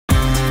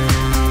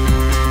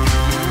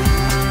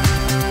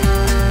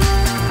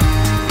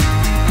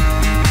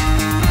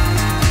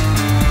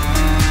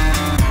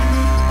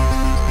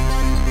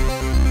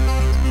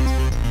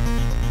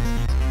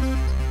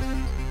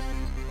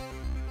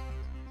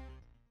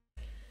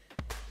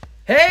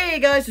Hey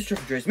guys, it's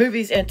Triple Dre's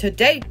Movies, and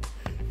today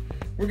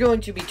we're going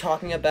to be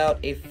talking about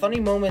a funny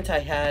moment I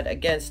had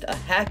against a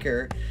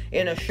hacker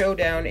in a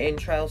showdown in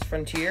Trials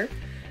Frontier.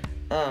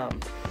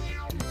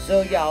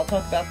 So yeah, I'll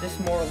talk about this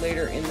more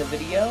later in the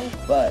video,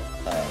 but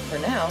for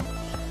now,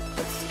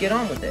 let's get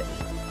on with it.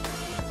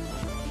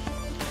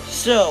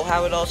 So,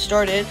 how it all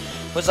started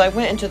was I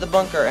went into the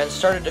bunker and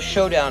started a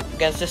showdown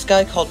against this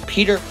guy called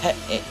Peter Pet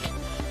Inc.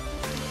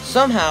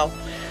 Somehow,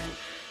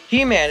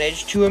 he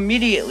managed to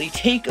immediately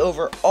take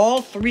over all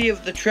 3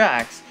 of the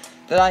tracks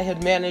that I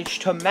had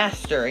managed to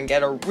master and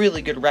get a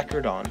really good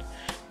record on.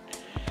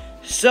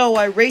 So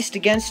I raced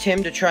against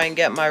him to try and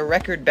get my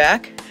record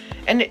back,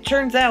 and it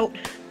turns out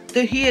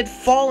that he had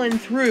fallen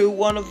through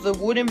one of the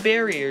wooden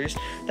barriers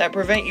that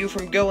prevent you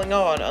from going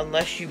on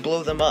unless you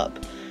blow them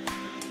up.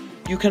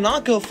 You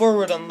cannot go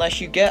forward unless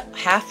you get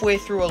halfway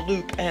through a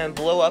loop and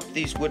blow up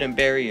these wooden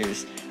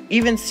barriers.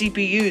 Even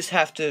CPUs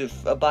have to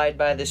abide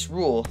by this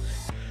rule.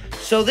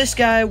 So this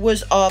guy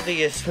was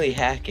obviously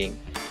hacking.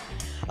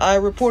 I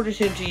reported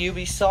him to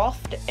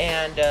Ubisoft,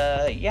 and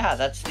yeah,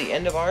 that's the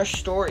end of our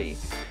story.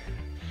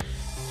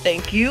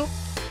 Thank you.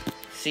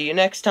 See you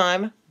next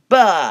time.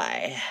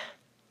 Bye.